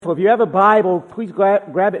If you have a Bible, please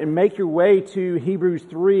grab it and make your way to Hebrews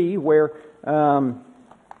 3, where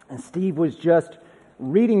Steve was just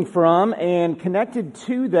reading from. And connected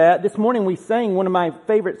to that, this morning we sang one of my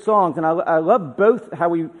favorite songs, and I love both how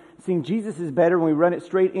we sing Jesus is Better when we run it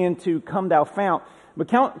straight into Come Thou Fount. But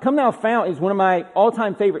Come Thou Fount is one of my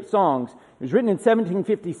all-time favorite songs. It was written in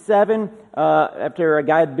 1757 after a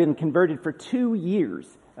guy had been converted for 2 years.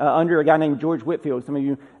 Under a guy named George Whitefield. Some of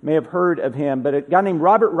you may have heard of him, but a guy named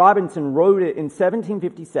Robert Robinson wrote it in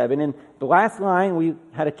 1757, and the last line, we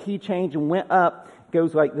had a key change and went up,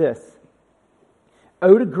 goes like this.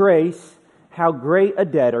 "Oh, to grace, how great a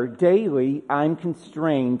debtor daily I'm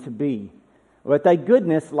constrained to be. Let thy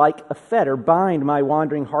goodness like a fetter bind my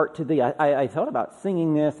wandering heart to thee." I thought about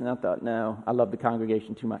singing this, and I thought, no, I love the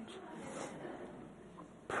congregation too much.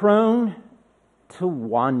 Prone to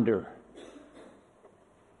wander.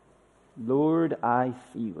 Lord, I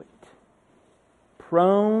feel it.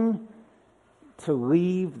 Prone to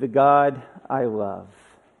leave the God I love.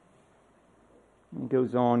 And it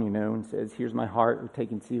goes on, and says, "Here's my heart,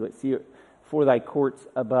 take and seal it for thy courts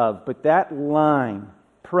above." But that line,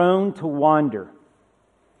 prone to wander,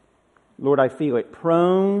 Lord, I feel it.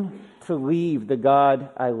 Prone to leave the God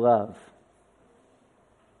I love.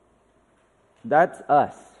 That's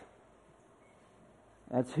us.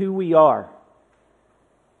 That's who we are.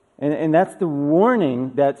 And that's the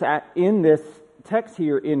warning that's in this text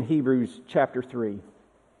here in Hebrews chapter 3.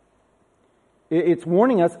 It's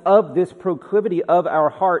warning us of this proclivity of our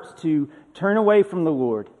hearts to turn away from the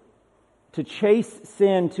Lord, to chase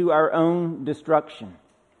sin to our own destruction.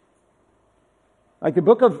 Like the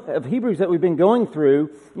book of Hebrews that we've been going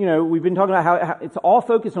through, we've been talking about how it's all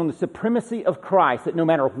focused on the supremacy of Christ, that no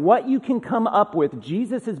matter what you can come up with,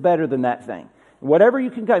 Jesus is better than that thing. Whatever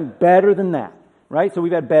you can come, better than that. Right? So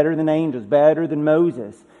we've had better than angels, better than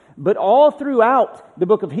Moses. But all throughout the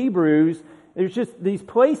book of Hebrews, there's just these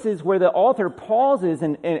places where the author pauses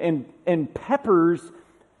and peppers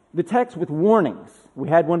the text with warnings. We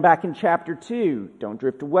had one back in chapter 2, don't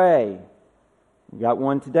drift away. We got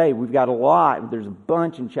one today. We've got a lot. There's a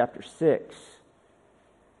bunch in chapter 6.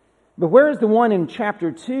 But whereas the one in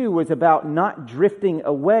chapter 2 was about not drifting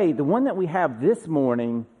away, the one that we have this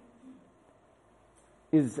morning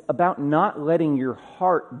is about not letting your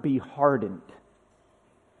heart be hardened.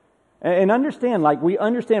 And understand, we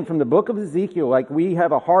understand from the book of Ezekiel, we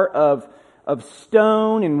have a heart of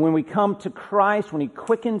stone, and when we come to Christ, when He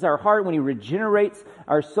quickens our heart, when He regenerates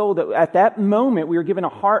our soul, that at that moment we are given a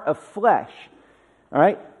heart of flesh. All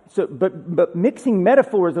right? So, but mixing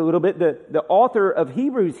metaphors a little bit, the author of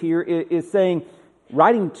Hebrews here is saying,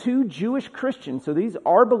 writing to Jewish Christians, so these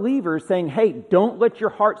are believers, saying, hey, don't let your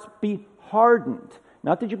hearts be hardened.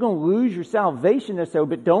 Not that you're going to lose your salvation or so,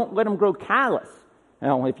 but don't let them grow callous.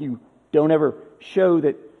 Now, if you don't ever show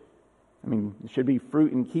that, there should be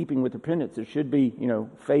fruit in keeping with repentance. There should be,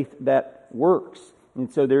 faith that works.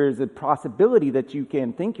 And so there is a possibility that you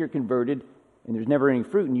can think you're converted and there's never any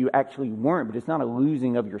fruit and you actually weren't, but it's not a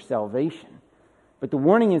losing of your salvation. But the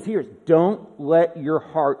warning is here, don't let your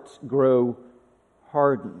hearts grow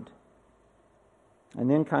hardened. And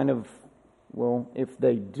then if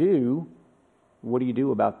they do, what do you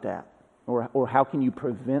do about that? Or how can you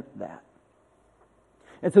prevent that?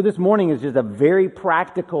 And so this morning is just a very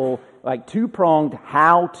practical, two-pronged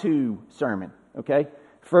how-to sermon, okay?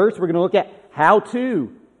 First, we're going to look at how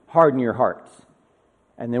to harden your hearts.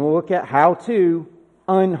 And then we'll look at how to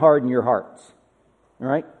unharden your hearts, all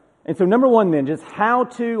right? And so number one then, just how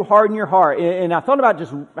to harden your heart. And I thought about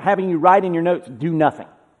just having you write in your notes, do nothing.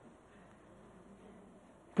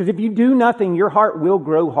 Because if you do nothing, your heart will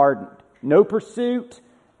grow hardened. No pursuit,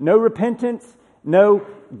 no repentance, no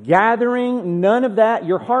gathering, none of that.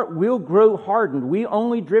 Your heart will grow hardened. We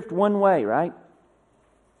only drift one way, right?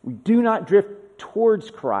 We do not drift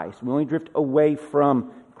towards Christ. We only drift away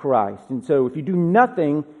from Christ. And so if you do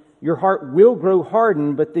nothing, your heart will grow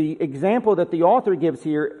hardened. But the example that the author gives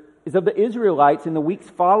here is of the Israelites in the weeks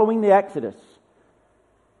following the Exodus.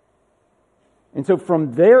 And so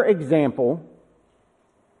from their example,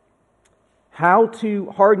 how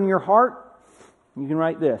to harden your heart? You can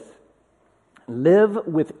write this. Live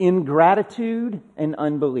with ingratitude and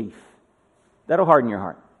unbelief. That'll harden your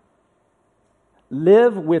heart.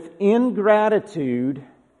 Live with ingratitude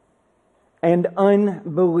and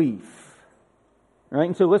unbelief. All right,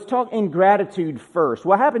 and so let's talk ingratitude first.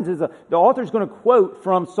 What happens is the author is going to quote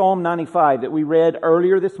from Psalm 95 that we read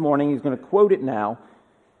earlier this morning. He's going to quote it now.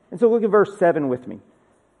 And so look at verse 7 with me.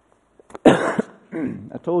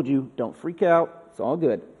 I told you, don't freak out. It's all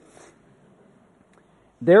good.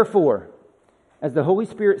 Therefore, as the Holy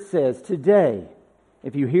Spirit says, today,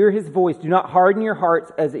 If you hear his voice, do not harden your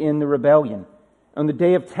hearts as in the rebellion, on the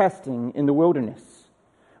day of testing in the wilderness,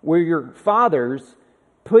 where your fathers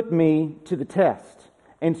put me to the test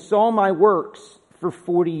and saw my works for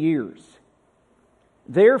 40 years.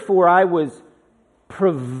 Therefore I was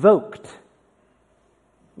provoked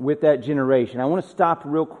with that generation. I want to stop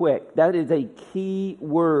real quick. That is a key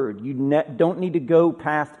word. You don't need to go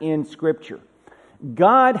past in Scripture.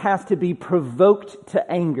 God has to be provoked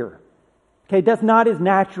to anger. Okay, that's not his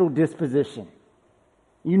natural disposition.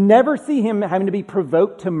 You never see him having to be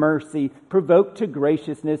provoked to mercy, provoked to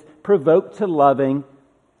graciousness, provoked to loving.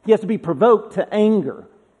 He has to be provoked to anger.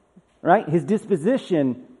 Right? His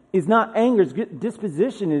disposition is not anger. His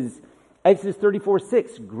disposition is Exodus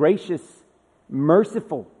 34:6, gracious,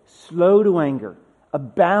 merciful, slow to anger,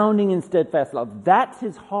 abounding in steadfast love. That's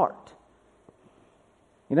his heart.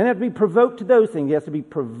 He doesn't have to be provoked to those things. He has to be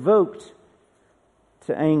provoked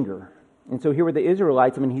to anger. And so here with the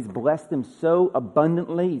Israelites, he's blessed them so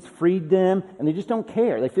abundantly. He's freed them, and they just don't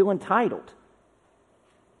care. They feel entitled.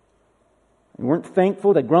 They weren't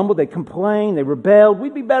thankful. They grumbled. They complained. They rebelled.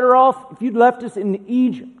 We'd be better off if you'd left us in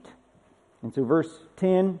Egypt. And so verse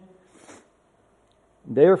 10,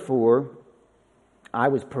 therefore, I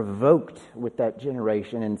was provoked with that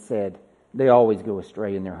generation and said, they always go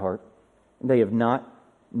astray in their heart. They have not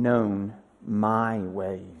known my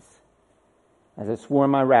ways. As I swore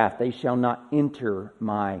in my wrath, they shall not enter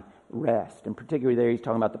my rest. And particularly there, he's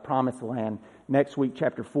talking about the promised land. Next week,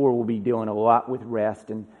 chapter 4, we'll be dealing a lot with rest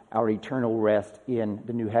and our eternal rest in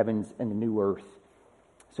the new heavens and the new earth.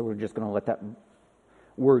 So we're just going to let that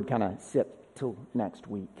word kind of sit till next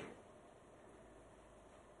week.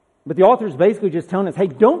 But the author is basically just telling us, hey,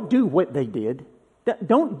 don't do what they did.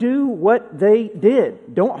 Don't do what they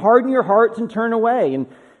did. Don't harden your hearts and turn away.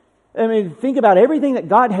 And think about everything that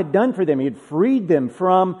God had done for them. He had freed them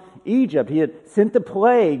from Egypt. He had sent the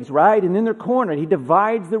plagues, right? And then they're cornered. He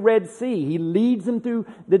divides the Red Sea. He leads them through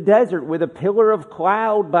the desert with a pillar of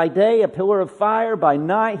cloud by day, a pillar of fire by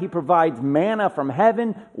night. He provides manna from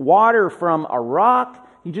heaven, water from a rock.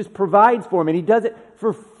 He just provides for them. And he does it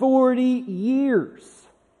for 40 years.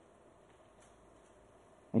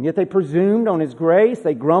 And yet they presumed on his grace.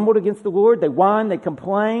 They grumbled against the Lord. They whined. They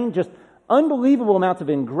complained. Just unbelievable amounts of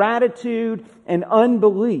ingratitude and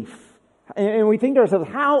unbelief. And we think to ourselves,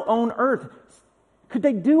 how on earth could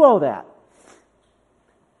they do all that?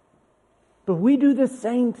 But we do the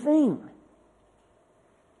same thing.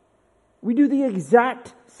 We do the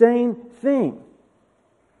exact same thing.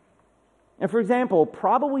 And for example,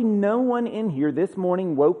 probably no one in here this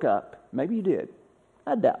morning woke up. Maybe you did.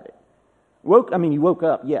 I doubt it. You woke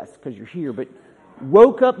up, yes, because you're here, but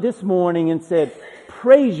woke up this morning and said,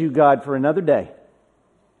 praise you, God, for another day.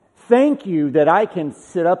 Thank you that I can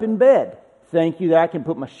sit up in bed. Thank you that I can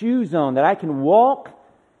put my shoes on, that I can walk,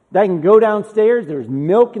 that I can go downstairs. There's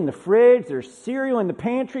milk in the fridge. There's cereal in the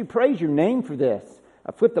pantry. Praise your name for this.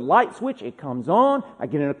 I flip the light switch. It comes on. I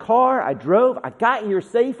get in a car. I drove. I got here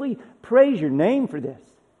safely. Praise your name for this.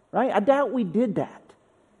 Right? I doubt we did that.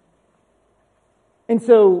 And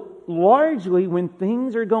so, largely, when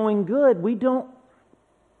things are going good, we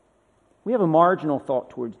have a marginal thought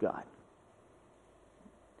towards God.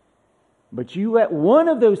 But you let one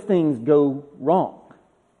of those things go wrong.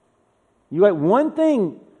 You let one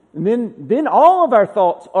thing, and then all of our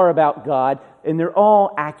thoughts are about God, and they're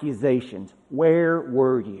all accusations. Where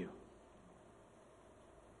were you?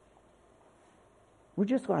 We're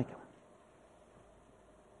just like them.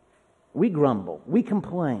 We grumble. We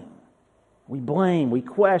complain. We blame. We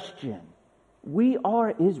question. We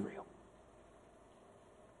are Israel.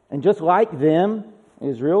 And just like them,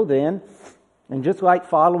 Israel then, and just like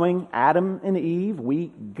following Adam and Eve, we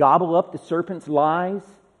gobble up the serpent's lies.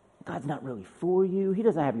 God's not really for you. He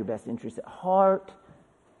doesn't have your best interest at heart.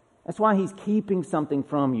 That's why he's keeping something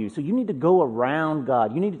from you. So you need to go around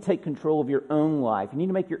God. You need to take control of your own life. You need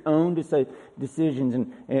to make your own decisions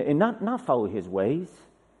and not follow his ways.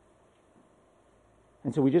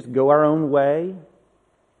 And so we just go our own way.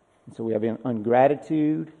 And so we have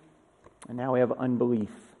ingratitude. And now we have unbelief.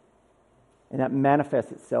 And that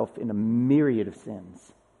manifests itself in a myriad of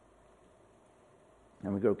sins.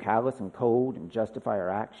 And we grow callous and cold and justify our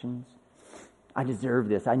actions. I deserve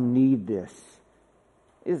this. I need this.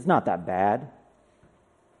 It's not that bad.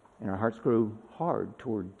 And our hearts grow hard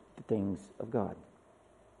toward the things of God.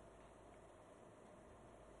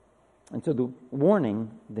 And so the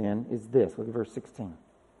warning then is this. Look at verse 16.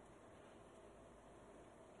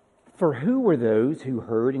 For who were those who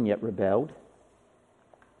heard and yet rebelled?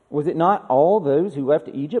 Was it not all those who left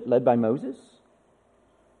Egypt led by Moses?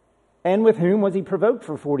 And with whom was he provoked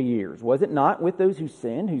for 40 years? Was it not with those who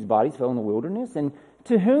sinned, whose bodies fell in the wilderness? And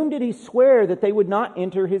to whom did he swear that they would not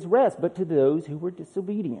enter his rest, but to those who were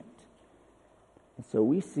disobedient? And so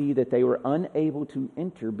we see that they were unable to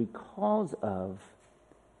enter because of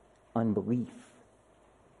unbelief.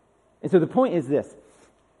 And so the point is this.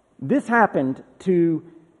 This happened to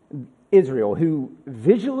Israel, who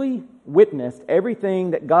visually witnessed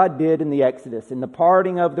everything that God did in the Exodus, in the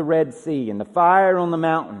parting of the Red Sea, and the fire on the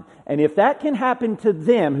mountain. And if that can happen to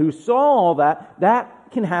them who saw all that,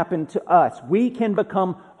 that can happen to us. We can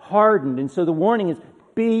become hardened. And so the warning is,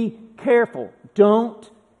 be careful. Don't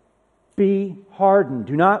be hardened.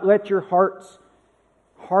 Do not let your hearts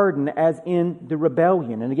harden as in the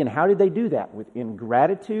rebellion. And again, how did they do that? With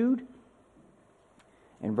ingratitude.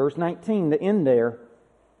 In verse 19, the end there,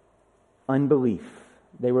 unbelief.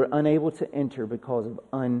 They were unable to enter because of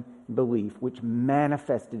unbelief, which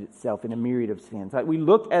manifested itself in a myriad of sins. Like we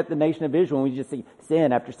look at the nation of Israel and we just see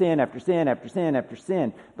sin after sin after sin after sin after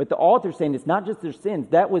sin. But the author's saying it's not just their sins.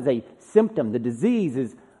 That was a symptom. The disease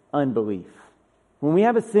is unbelief. When we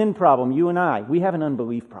have a sin problem, you and I, we have an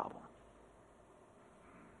unbelief problem.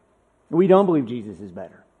 We don't believe Jesus is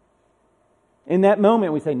better. In that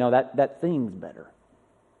moment, we say, no, that thing's better.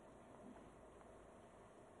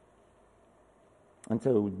 And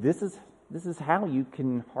so this is how you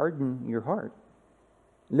can harden your heart.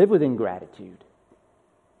 Live with ingratitude.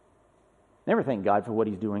 Never thank God for what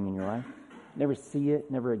He's doing in your life. Never see it,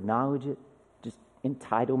 never acknowledge it. Just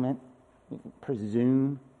entitlement,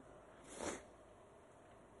 presume.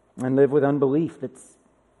 And live with unbelief that's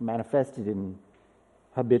manifested in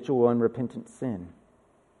habitual unrepentant sin.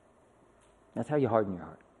 That's how you harden your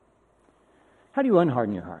heart. How do you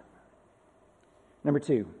unharden your heart? Number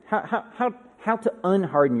two, how to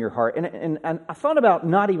unharden your heart. And I thought about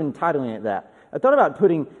not even titling it that. I thought about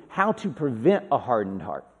putting how to prevent a hardened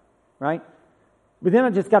heart, right? But then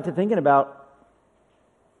I just got to thinking about,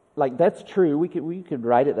 like, that's true. We could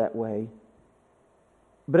write it that way.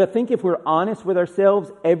 But I think if we're honest with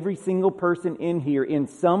ourselves, every single person in here in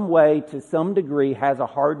some way, to some degree, has a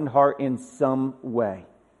hardened heart in some way.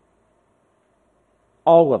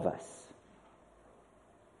 All of us.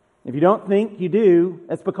 If you don't think you do,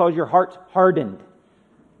 that's because your heart's hardened.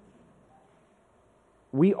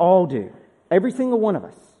 We all do. Every single one of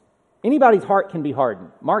us. Anybody's heart can be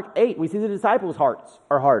hardened. Mark 8, we see the disciples' hearts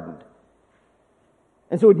are hardened.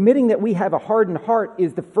 And so admitting that we have a hardened heart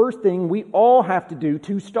is the first thing we all have to do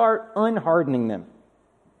to start unhardening them.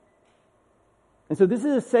 And so this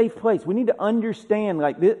is a safe place. We need to understand,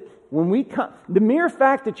 like, this, when we come, the mere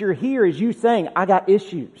fact that you're here is you saying, I got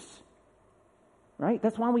issues. Right?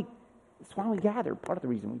 That's why we gather. Part of the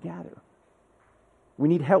reason we gather. We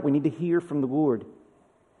need help. We need to hear from the Lord.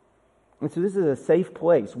 And so this is a safe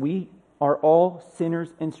place. We are all sinners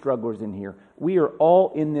and strugglers in here. We are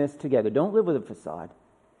all in this together. Don't live with a facade.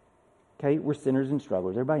 Okay? We're sinners and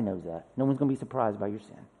strugglers. Everybody knows that. No one's going to be surprised by your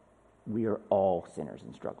sin. We are all sinners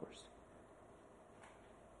and strugglers.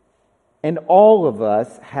 And all of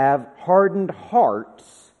us have hardened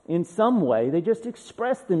hearts in some way. They just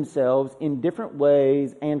express themselves in different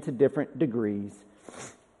ways and to different degrees.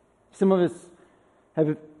 Some of us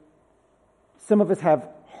have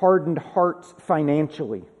hardened hearts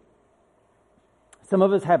financially. Some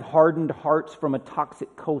of us have hardened hearts from a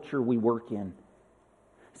toxic culture we work in.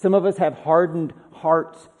 Some of us have hardened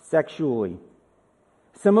hearts sexually.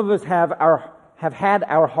 Some of us have had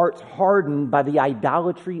our hearts hardened by the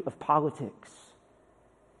idolatry of politics.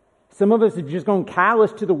 Some of us have just gone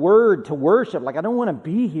callous to the Word, to worship. Like, I don't want to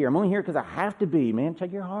be here. I'm only here because I have to be. Man,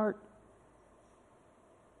 check your heart.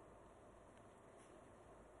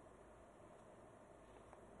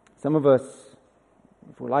 Some of us,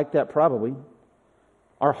 if we're like that probably,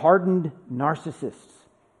 are hardened narcissists.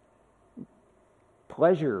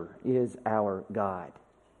 Pleasure is our God.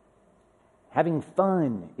 Having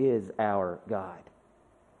fun is our God.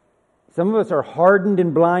 Some of us are hardened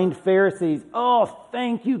and blind Pharisees. Oh,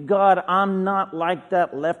 thank you, God, I'm not like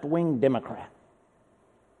that left-wing Democrat.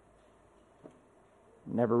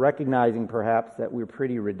 Never recognizing, perhaps, that we're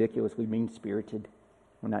pretty ridiculously mean-spirited.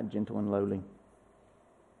 We're not gentle and lowly.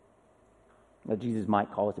 That Jesus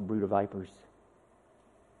might call us a brood of vipers.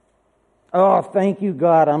 Oh, thank you,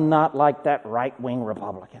 God, I'm not like that right-wing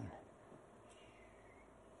Republican.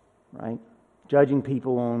 Right? Judging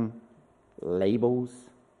people on labels,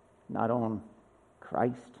 not on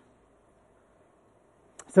Christ.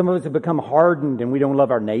 Some of us have become hardened and we don't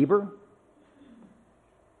love our neighbor.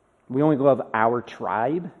 We only love our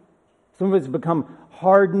tribe. Some of us have become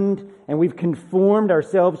hardened and we've conformed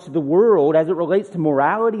ourselves to the world as it relates to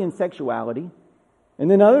morality and sexuality. And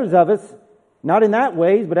then others of us Not in that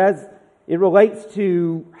ways, but as it relates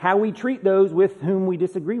to how we treat those with whom we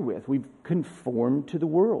disagree with. We've conformed to the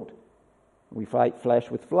world. We fight flesh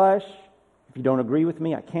with flesh. If you don't agree with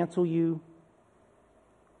me, I cancel you.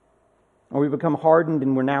 Or we become hardened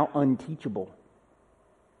and we're now unteachable.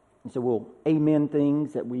 And so we'll amen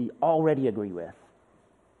things that we already agree with.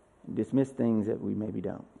 Dismiss things that we maybe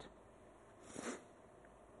don't.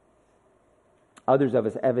 Others of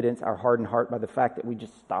us evidence our hardened heart by the fact that we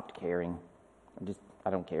just stopped caring. I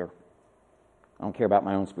don't care. I don't care about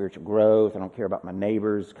my own spiritual growth. I don't care about my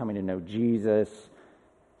neighbors coming to know Jesus.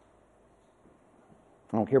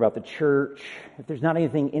 I don't care about the church. If there's not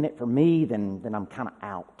anything in it for me, then I'm kind of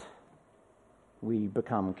out. We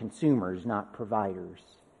become consumers, not providers.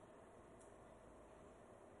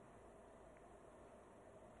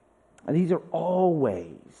 And these are all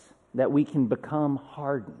ways that we can become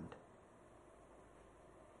hardened.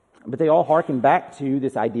 But they all harken back to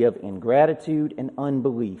this idea of ingratitude and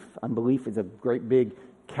unbelief. Unbelief is a great big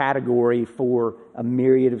category for a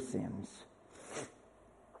myriad of sins.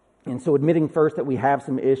 And so admitting first that we have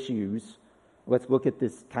some issues, let's look at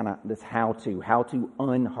this how to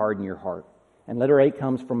unharden your heart. And letter A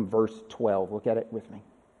comes from verse 12. Look at it with me.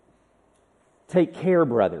 Take care,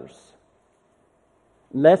 brothers,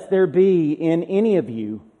 lest there be in any of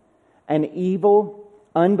you an evil,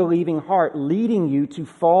 unbelieving heart leading you to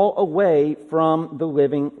fall away from the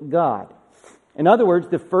living God. In other words,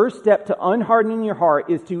 the first step to unhardening your heart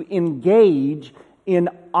is to engage in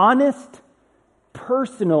honest,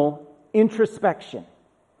 personal introspection.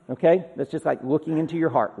 Okay? That's just like looking into your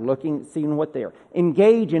heart, seeing what there.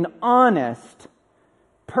 Engage in honest,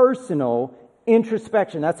 personal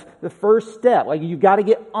introspection. That's the first step. Like, you've got to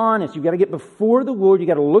get honest. You've got to get before the Lord. You've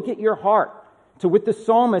got to look at your heart. So with the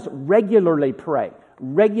psalmist, regularly pray.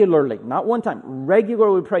 Regularly, not one time,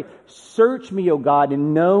 regularly pray. Search me, O God,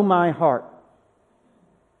 and know my heart.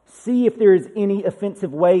 See if there is any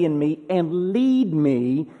offensive way in me, and lead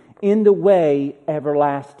me in the way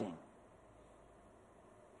everlasting.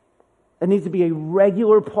 It needs to be a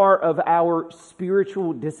regular part of our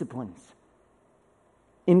spiritual disciplines.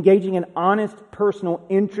 Engaging in honest personal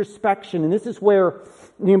introspection. And this is where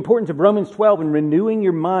the importance of Romans 12 and renewing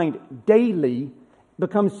your mind daily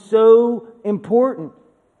becomes so important.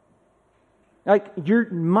 Like, your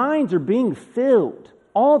minds are being filled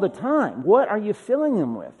all the time. What are you filling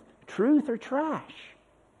them with? Truth or trash?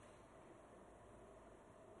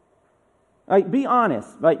 Like, be honest.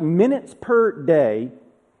 Like, minutes per day,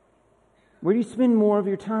 where do you spend more of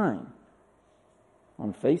your time?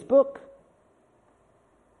 On Facebook?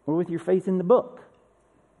 Or with your face in the book?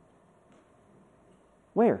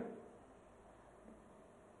 Where?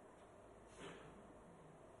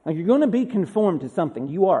 Like, you're going to be conformed to something.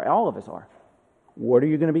 You are. All of us are. What are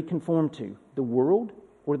you going to be conformed to? The world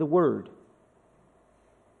or the Word?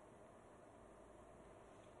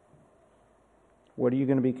 What are you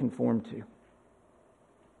going to be conformed to?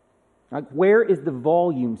 Like, where is the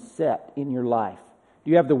volume set in your life? Do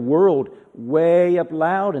you have the world way up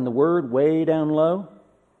loud and the Word way down low?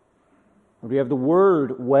 Or do you have the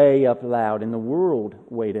Word way up loud and the world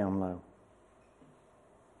way down low?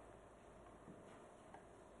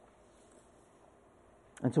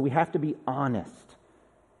 And so we have to be honest.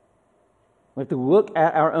 We have to look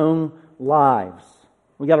at our own lives.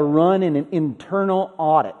 We got to run an internal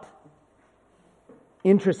audit,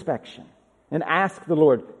 introspection, and ask the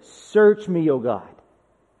Lord, search me, O God.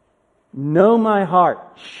 Know my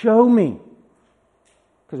heart. Show me.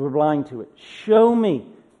 Because we're blind to it. Show me.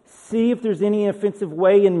 See if there's any offensive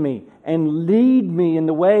way in me, and lead me in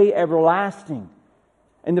the way everlasting.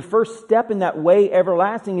 And the first step in that way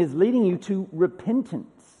everlasting is leading you to repentance.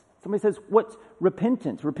 Somebody says, what's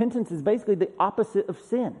repentance? Repentance is basically the opposite of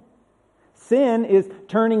sin. Sin is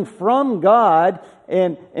turning from God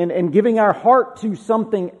and giving our heart to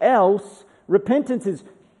something else. Repentance is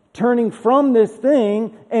turning from this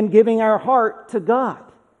thing and giving our heart to God.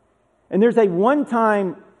 And there's a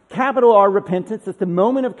one-time capital R repentance. It's the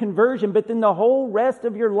moment of conversion, but then the whole rest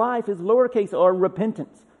of your life is lowercase r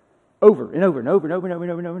repentance. Over and over and over and over and over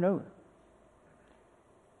and over and over and over.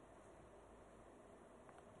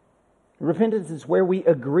 Repentance is where we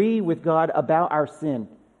agree with God about our sin.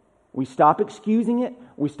 We stop excusing it.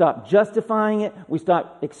 We stop justifying it. We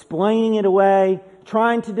stop explaining it away,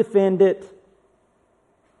 trying to defend it.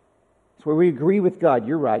 It's where we agree with God.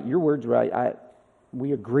 You're right. Your word's right.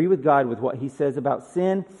 We agree with God with what He says about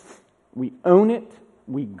sin. We own it.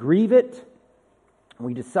 We grieve it.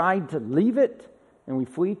 We decide to leave it. And we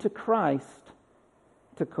flee to Christ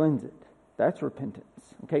to cleanse it. That's repentance.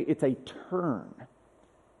 Okay? It's a turn.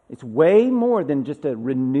 It's way more than just a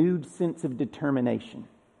renewed sense of determination.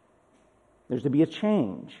 There's to be a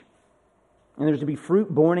change. And there's to be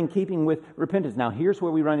fruit born in keeping with repentance. Now, here's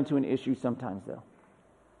where we run into an issue sometimes, though.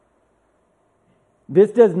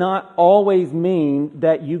 This does not always mean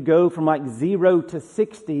that you go from like 0 to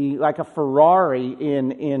 60 like a Ferrari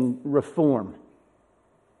in reform.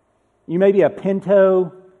 You may be a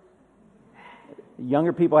Pinto.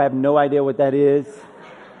 Younger people have no idea what that is.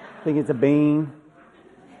 I think it's a bean,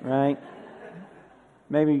 right?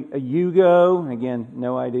 Maybe a Yugo. Again,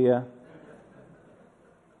 no idea.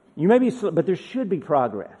 You may be, but there should be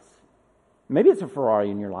progress. Maybe it's a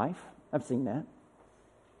Ferrari in your life. I've seen that.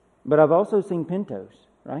 But I've also seen Pintos,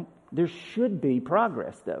 right? There should be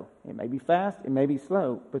progress, though. It may be fast, it may be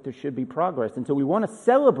slow, but there should be progress. And so we want to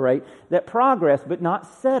celebrate that progress, but not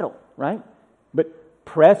settle, right? But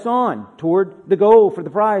press on toward the goal for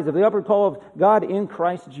the prize of the upward call of God in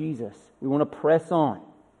Christ Jesus. We want to press on.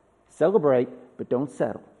 Celebrate, but don't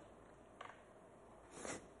settle.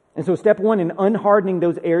 And so step one in unhardening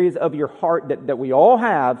those areas of your heart that we all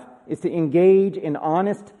have is to engage in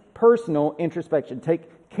honest personal introspection.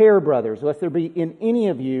 Take care, brothers, lest there be in any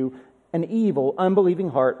of you an evil, unbelieving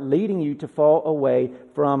heart leading you to fall away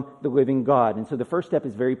from the living God. And so the first step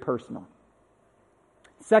is very personal.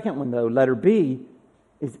 Second one, though, letter B,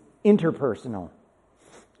 is interpersonal.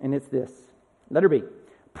 And it's this. Letter B.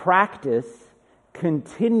 Practice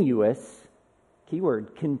continuous,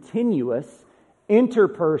 keyword, continuous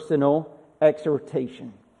interpersonal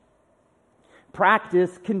exhortation.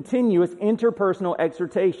 Practice continuous interpersonal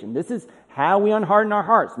exhortation. This is how we unharden our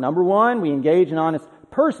hearts. Number one, we engage in honest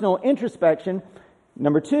personal introspection.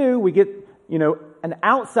 Number two, we get, an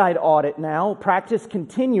outside audit now. Practice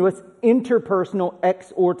continuous interpersonal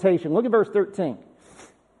exhortation. Look at verse 13.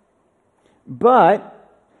 But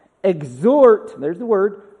exhort, there's the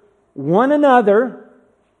word, one another,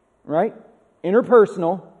 right?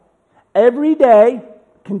 Interpersonal, every day,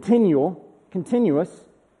 continuous,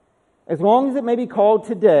 as long as it may be called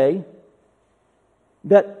today,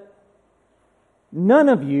 that none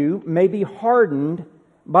of you may be hardened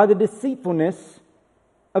by the deceitfulness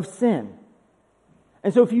of sin.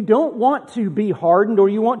 And so if you don't want to be hardened or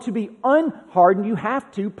you want to be unhardened, you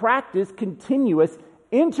have to practice continuous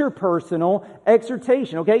interpersonal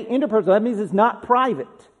exhortation. Okay? Interpersonal, that means it's not private.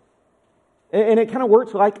 And it kind of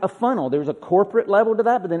works like a funnel. There's a corporate level to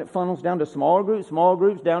that, but then it funnels down to small groups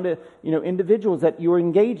down to, individuals that you're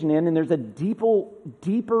engaging in. And there's a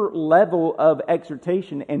deeper level of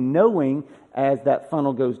exhortation and knowing as that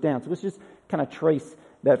funnel goes down. So let's just kind of trace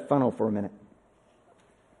that funnel for a minute.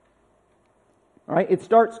 All right, it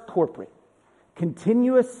starts corporate.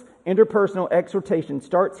 Continuous interpersonal exhortation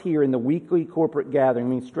starts here in the weekly corporate gathering. I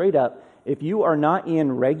mean, straight up, if you are not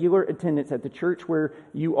in regular attendance at the church where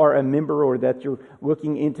you are a member or that you're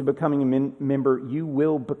looking into becoming a member, you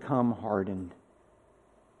will become hardened.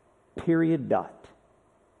 Period. Dot.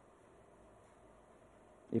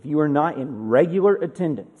 If you are not in regular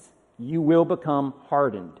attendance, you will become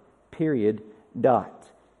hardened. Period. Dot.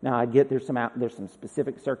 Now, I get there's some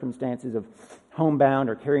specific circumstances of homebound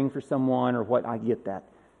or caring for someone or what. I get that.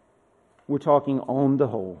 We're talking on the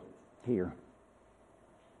whole here.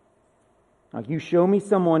 Like, you show me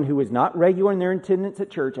someone who is not regular in their attendance at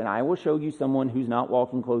church, and I will show you someone who's not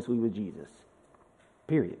walking closely with Jesus.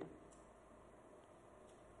 Period.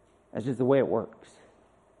 That's just the way it works.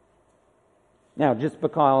 Now, just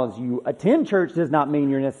because you attend church does not mean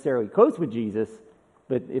you're necessarily close with Jesus,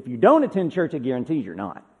 but if you don't attend church, it guarantees you're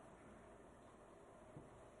not.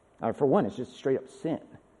 For one, it's just straight up sin.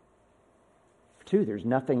 For two, there's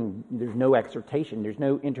no exhortation, there's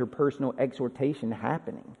no interpersonal exhortation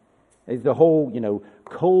happening. It's the whole,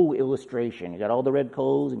 coal illustration. You got all the red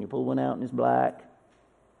coals and you pull one out and it's black.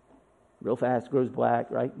 Real fast, it grows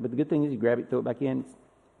black, right? But the good thing is you grab it, throw it back in, it's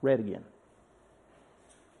red again.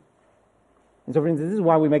 And so, friends, this is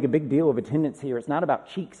why we make a big deal of attendance here. It's not about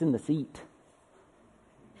cheeks in the seat.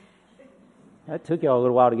 That took y'all a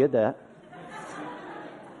little while to get that.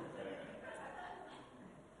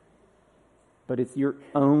 But it's your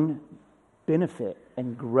own benefit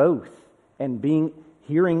and growth and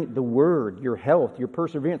hearing the word, your health, your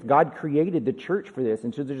perseverance. God created the church for this.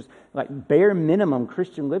 And so there's like bare minimum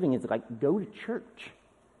Christian living is like go to church,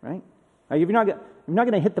 right? Like, if you're not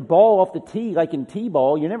going to hit the ball off the tee like in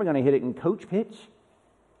t-ball, you're never going to hit it in coach pitch.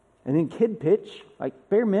 And then kid pitch, like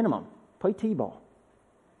bare minimum, play t-ball.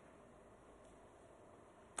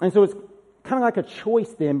 And so it's kind of like a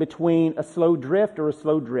choice then between a slow drift or a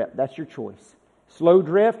slow drip. That's your choice. Slow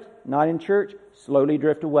drift, not in church, slowly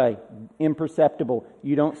drift away. Imperceptible.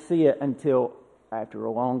 You don't see it until after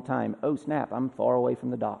a long time. Oh snap, I'm far away from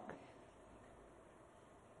the dock.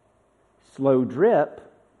 Slow drip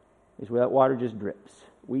is where that water just drips.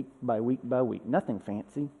 week by week by week. Nothing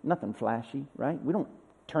fancy, nothing flashy, right? We don't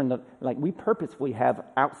we purposefully have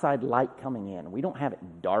outside light coming in. We don't have it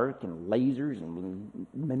dark and lasers and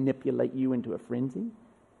manipulate you into a frenzy.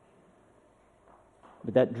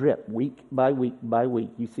 But that drip, week by week by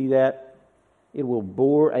week, you see that? It will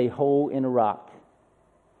bore a hole in a rock.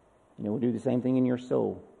 And it will do the same thing in your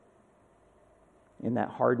soul, in that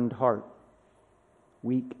hardened heart,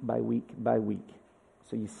 week by week by week.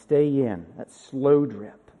 So you stay in, that slow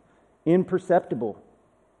drip, imperceptible,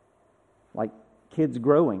 like kids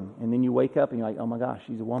growing, and then you wake up and you're like, oh my gosh,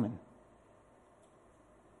 she's a woman.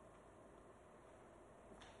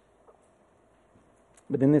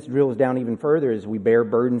 But then this drills down even further as we bear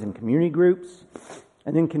burdens in community groups,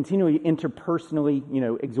 and then continually interpersonally,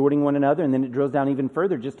 exhorting one another, and then it drills down even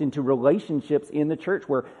further just into relationships in the church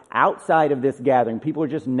where outside of this gathering, people are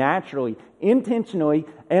just naturally, intentionally,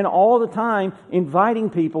 and all the time inviting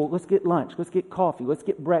people, let's get lunch, let's get coffee, let's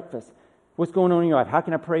get breakfast. What's going on in your life? How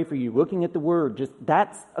can I pray for you? Looking at the Word.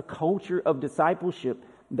 That's a culture of discipleship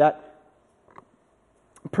that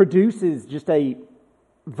produces just a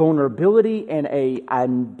vulnerability and I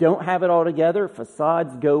don't have it all together.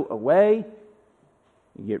 Facades go away.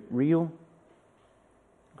 You get real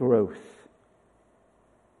growth.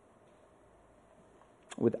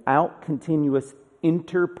 Without continuous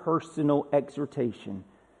interpersonal exhortation,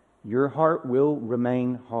 your heart will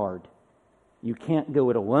remain hard. You can't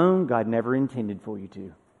go it alone. God never intended for you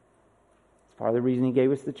to. It's part of the reason He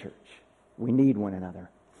gave us the church. We need one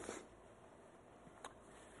another.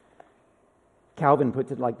 Calvin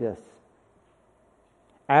puts it like this: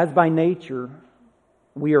 as by nature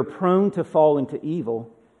we are prone to fall into evil,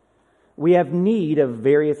 we have need of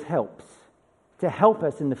various helps to help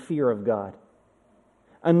us in the fear of God.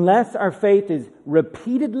 Unless our faith is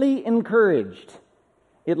repeatedly encouraged,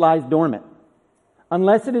 it lies dormant.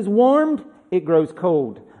 Unless it is warmed, it grows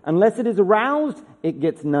cold. Unless it is aroused, it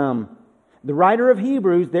gets numb. The writer of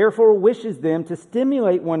Hebrews therefore wishes them to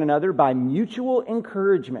stimulate one another by mutual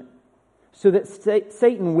encouragement, so that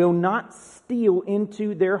Satan will not steal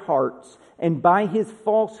into their hearts and by his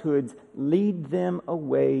falsehoods lead them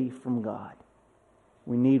away from God.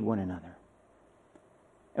 We need one another.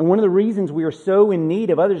 And one of the reasons we are so in need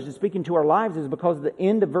of others to speak into our lives is because of the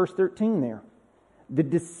end of verse 13 there. The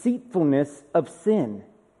deceitfulness of sin.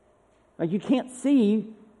 Like you can't see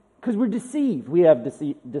because we're deceived. We have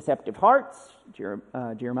deceptive hearts.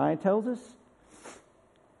 Jeremiah tells us.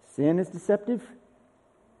 Sin is deceptive.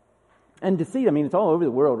 And deceit, it's all over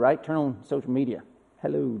the world, right? Turn on social media.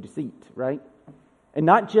 Hello, deceit, right? And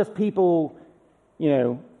not just people,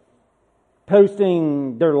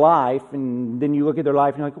 posting their life, and then you look at their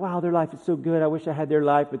life and you're like, wow, their life is so good. I wish I had their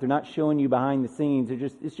life, but they're not showing you behind the scenes.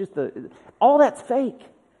 All that's fake.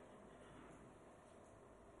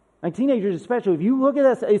 Like teenagers especially, if you look at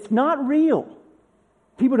us, it's not real.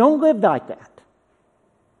 People don't live like that.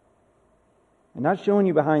 And not showing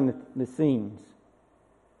you behind the scenes.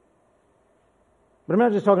 But I'm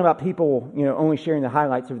not just talking about people, only sharing the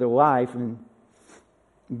highlights of their life. And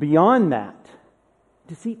beyond that,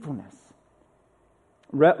 deceitfulness.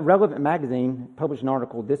 Relevant Magazine published an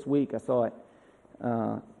article this week, I saw it,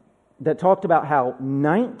 that talked about how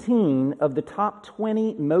 19 of the top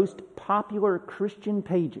 20 most popular Christian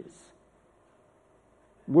pages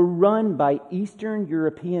were run by Eastern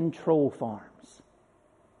European troll farms.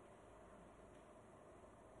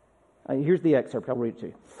 Here's the excerpt, I'll read it to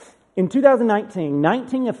you. In 2019,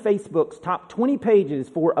 19 of Facebook's top 20 pages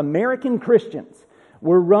for American Christians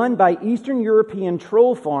were run by Eastern European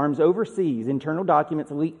troll farms overseas, internal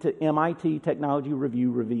documents leaked to MIT Technology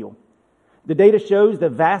Review reveal. The data shows the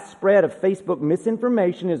vast spread of Facebook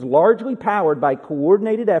misinformation is largely powered by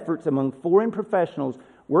coordinated efforts among foreign professionals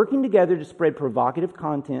working together to spread provocative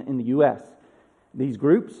content in the U.S. These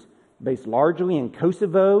groups, based largely in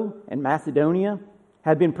Kosovo and Macedonia,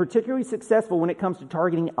 have been particularly successful when it comes to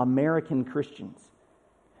targeting American Christians.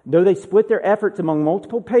 Though they split their efforts among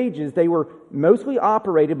multiple pages, they were mostly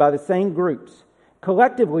operated by the same groups.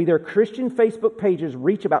 Collectively, their Christian Facebook pages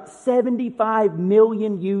reach about 75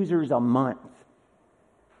 million users a month.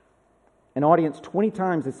 An audience 20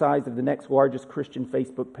 times the size of the next largest Christian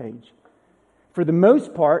Facebook page. For the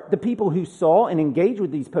most part, the people who saw and engaged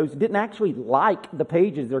with these posts didn't actually like the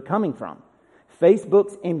pages they're coming from.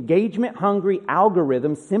 Facebook's engagement-hungry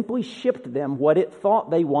algorithm simply shipped them what it thought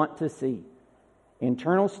they want to see.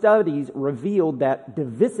 Internal studies revealed that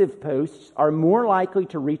divisive posts are more likely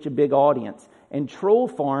to reach a big audience, and troll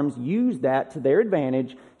farms use that to their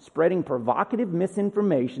advantage, spreading provocative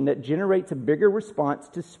misinformation that generates a bigger response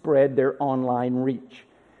to spread their online reach.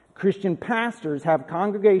 Christian pastors have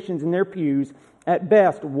congregations in their pews at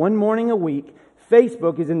best one morning a week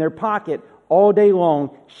Facebook is in their pocket all day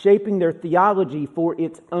long, shaping their theology for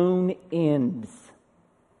its own ends.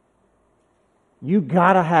 You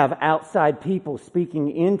gotta have outside people speaking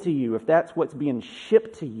into you if that's what's being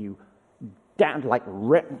shipped to you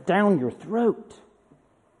down your throat.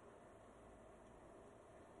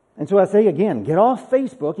 And so I say again, get off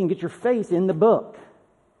Facebook and get your face in the book.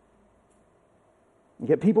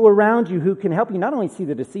 Get people around you who can help you not only see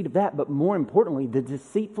the deceit of that, but more importantly, the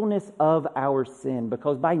deceitfulness of our sin.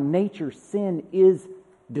 Because by nature, sin is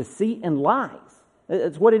deceit and lies.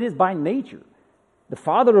 That's what it is by nature. The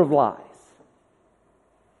father of lies.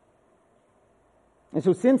 And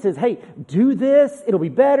so sin says, hey, do this, it'll be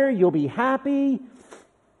better, you'll be happy.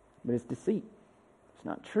 But it's deceit. It's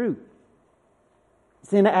not true.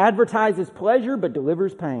 Sin advertises pleasure, but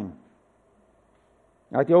delivers pain.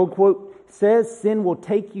 Like the old quote says, sin will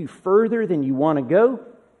take you further than you want to go,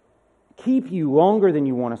 keep you longer than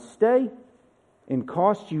you want to stay, and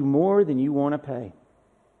cost you more than you want to pay.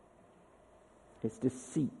 It's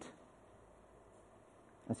deceit.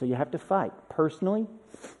 And so you have to fight personally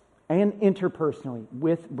and interpersonally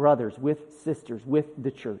with brothers, with sisters, with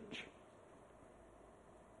the church.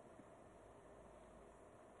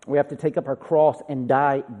 We have to take up our cross and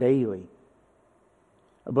die daily.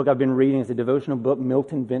 A book I've been reading is a devotional book,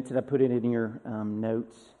 Milton Vincent. I put it in your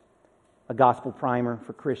notes. A gospel primer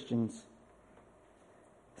for Christians.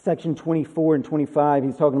 Section 24 and 25,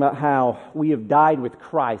 he's talking about how we have died with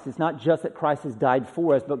Christ. It's not just that Christ has died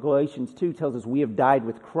for us, but Galatians 2 tells us we have died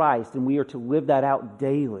with Christ, and we are to live that out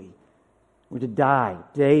daily. We're to die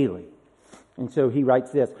daily. And so he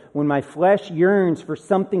writes this, when my flesh yearns for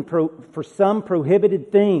some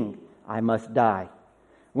prohibited thing, I must die.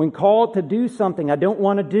 When called to do something I don't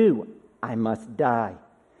want to do, I must die.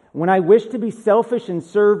 When I wish to be selfish and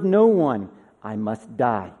serve no one, I must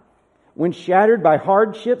die. When shattered by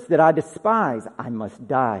hardships that I despise, I must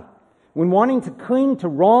die. When wanting to cling to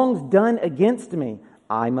wrongs done against me,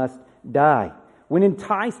 I must die. When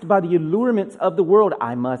enticed by the allurements of the world,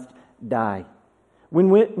 I must die. When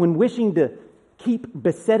wishing to keep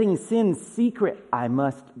besetting sin secret, I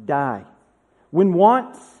must die. When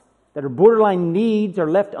wants that are borderline needs are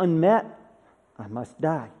left unmet, I must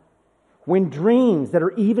die. When dreams that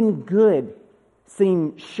are even good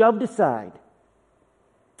seem shoved aside,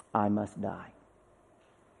 I must die.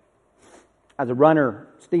 As a runner,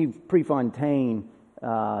 Steve Prefontaine,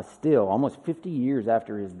 still, almost 50 years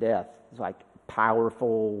after his death, is like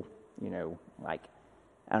powerful,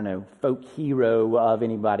 folk hero of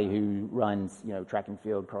anybody who runs, track and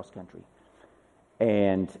field, cross country.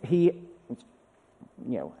 And he,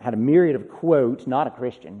 had a myriad of quotes, not a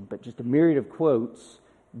Christian, but just a myriad of quotes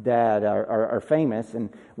that are famous. And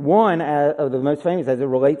one of the most famous as it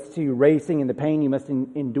relates to racing and the pain you must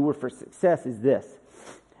endure for success is this.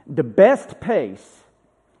 The best pace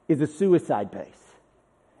is a suicide pace.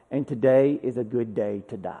 And today is a good day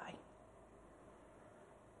to die.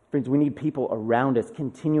 Friends, we need people around us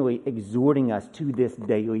continually exhorting us to this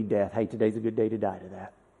daily death. Hey, today's a good day to die to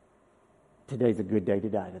that. Today's a good day to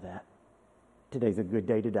die to that. Today's a good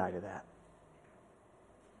day to die to that.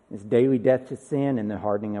 It's daily death to sin and the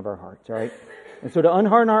hardening of our hearts, all right? And so to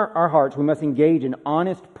unharden our hearts, we must engage in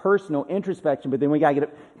honest personal introspection, but then we got to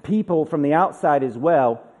get people from the outside as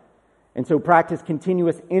well. And so practice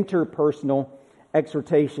continuous interpersonal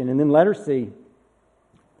exhortation. And then letter C,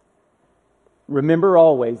 remember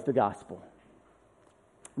always the gospel.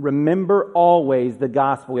 Remember always the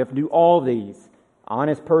gospel. We have to do all these.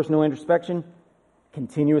 Honest personal introspection,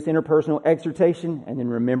 continuous interpersonal exhortation, and then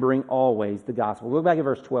remembering always the gospel. Look back at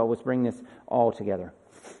verse 12. Let's bring this all together.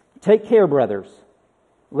 Take care, brothers,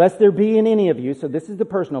 lest there be in any of you, so this is the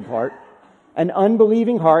personal part, an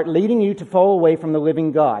unbelieving heart leading you to fall away from the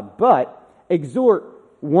living God. But exhort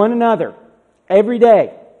one another every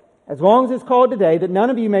day, as long as it's called today, that none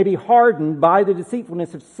of you may be hardened by the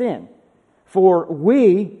deceitfulness of sin. For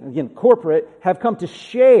we, again, corporate, have come to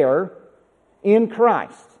share in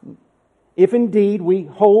Christ, if indeed we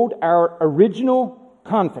hold our original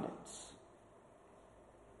confidence.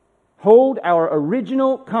 Hold our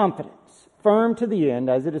original confidence firm to the end,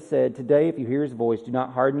 as it is said, today if you hear His voice, do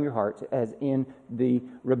not harden your hearts as in the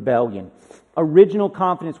rebellion. Original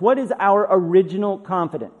confidence. What is our original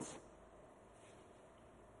confidence?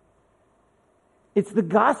 It's the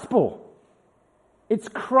gospel. It's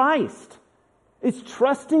Christ. It's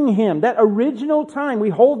trusting Him. That original time, we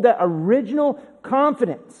hold that original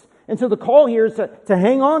confidence. And so the call here is to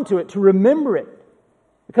hang on to it, to remember it.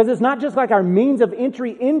 Because it's not just like our means of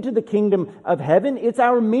entry into the kingdom of heaven, it's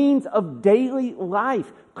our means of daily life.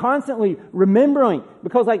 Constantly remembering,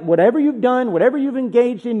 because like whatever you've done, whatever you've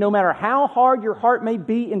engaged in, no matter how hard your heart may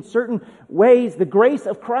be in certain ways, the grace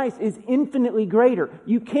of Christ is infinitely greater.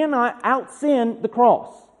 You cannot out-sin the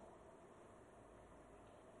cross.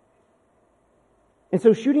 And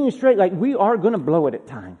so shooting you straight, like we are going to blow it at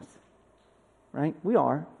times. Right? We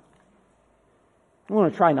are. We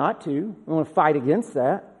want to try not to. We want to fight against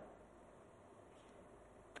that.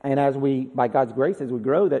 And as we, by God's grace, as we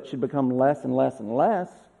grow, that should become less and less and less,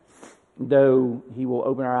 though He will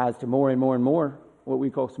open our eyes to more and more and more what we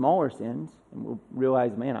call smaller sins. And we'll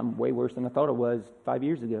realize, man, I'm way worse than I thought I was 5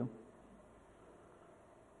 years ago.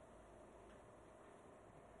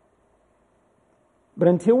 But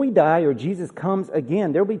until we die or Jesus comes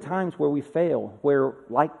again, there will be times where we fail, where,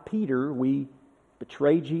 like Peter, we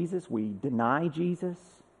betray Jesus, we deny Jesus,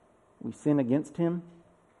 we sin against Him.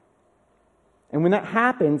 And when that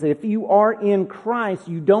happens, if you are in Christ,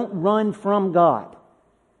 you don't run from God.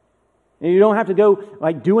 And you don't have to go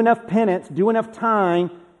like do enough penance, do enough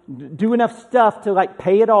time, do enough stuff to like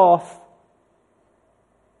pay it off.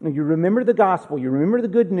 No, you remember the gospel, you remember the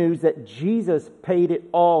good news that Jesus paid it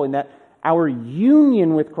all, and that our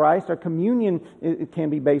union with Christ, our communion, it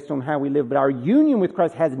can be based on how we live, but our union with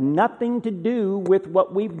Christ has nothing to do with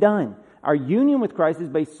what we've done. Our union with Christ is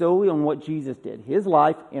based solely on what Jesus did. His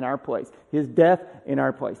life in our place. His death in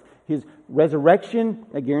our place. His resurrection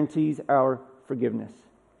that guarantees our forgiveness.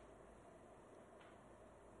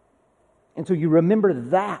 And so you remember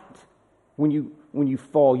that when you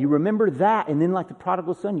fall. You remember that, and then like the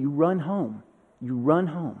prodigal son, you run home. You run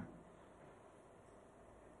home.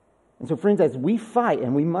 And so friends, as we fight,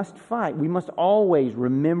 and we must always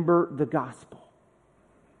remember the gospel.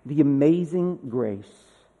 The amazing grace.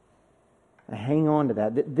 And hang on to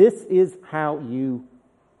that. This is how you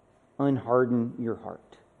unharden your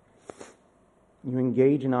heart. You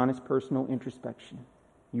engage in honest personal introspection.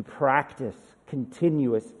 You practice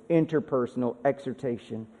continuous interpersonal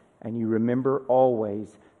exhortation. And you remember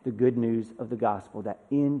always the good news of the gospel, that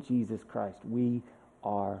in Jesus Christ we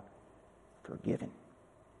are forgiven.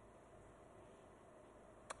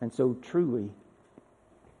 And so truly,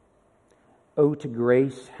 oh, to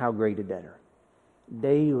grace, how great a debtor.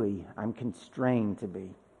 Daily I'm constrained to be.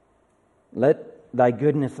 Let thy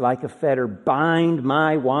goodness like a fetter bind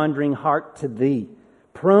my wandering heart to thee.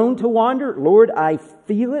 Prone to wander, Lord, I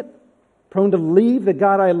feel it. Prone to leave the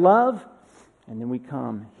God I love. And then we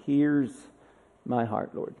come, here's my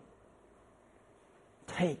heart, Lord.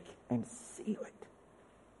 Take and seal it.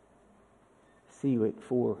 Seal it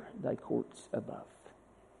for thy courts above.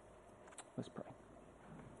 Let's pray.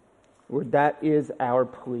 Lord, that is our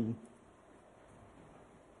plea.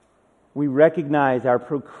 We recognize our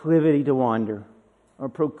proclivity to wander, our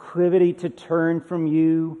proclivity to turn from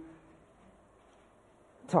you,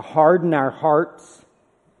 to harden our hearts,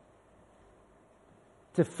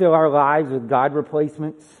 to fill our lives with God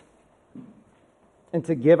replacements, and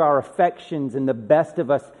to give our affections and the best of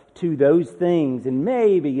us to those things, and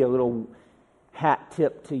maybe a little hat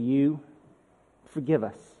tip to you. Forgive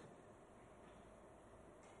us.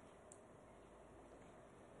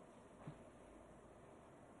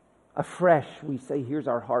 Afresh, we say, here's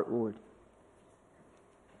our heart, Lord.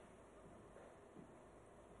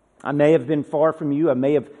 I may have been far from you. I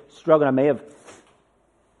may have struggled. I may have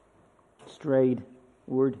strayed.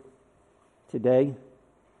 Lord, today,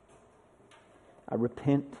 I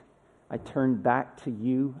repent. I turn back to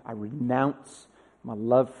you. I renounce my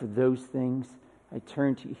love for those things. I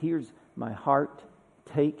turn to you. Here's my heart.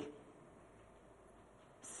 Take,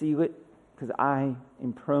 seal it, because I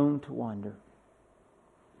am prone to wander.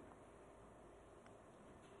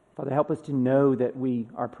 Father, help us to know that we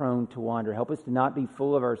are prone to wander. Help us to not be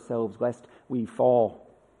full of ourselves, lest we fall.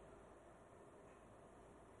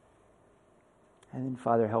 And then,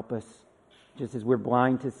 Father, help us, just as we're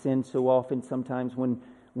blind to sin so often, sometimes when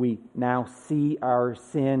we now see our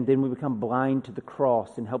sin, then we become blind to the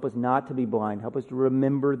cross. And help us not to be blind. Help us to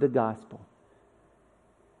remember the gospel.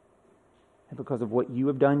 And because of what you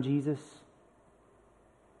have done, Jesus,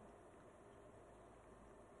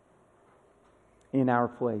 in our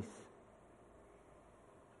place,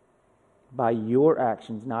 by your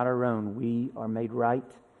actions, not our own, we are made right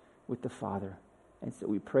with the Father. And so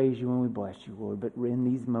we praise you and we bless you, Lord. But we're in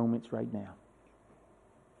these moments right now.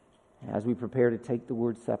 As we prepare to take the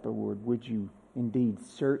Lord's Supper, Lord, would you indeed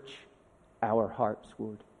search our hearts,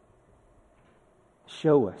 Lord?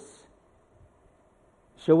 Show us.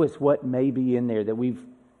 Show us what may be in there that we've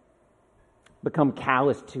become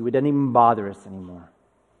callous to. It doesn't even bother us anymore.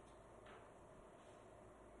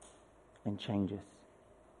 And change us.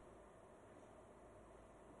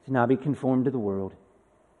 to not be conformed to the world,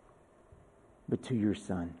 but to your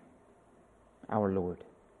Son, our Lord,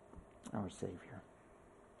 our Savior.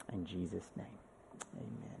 In Jesus' name,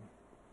 amen.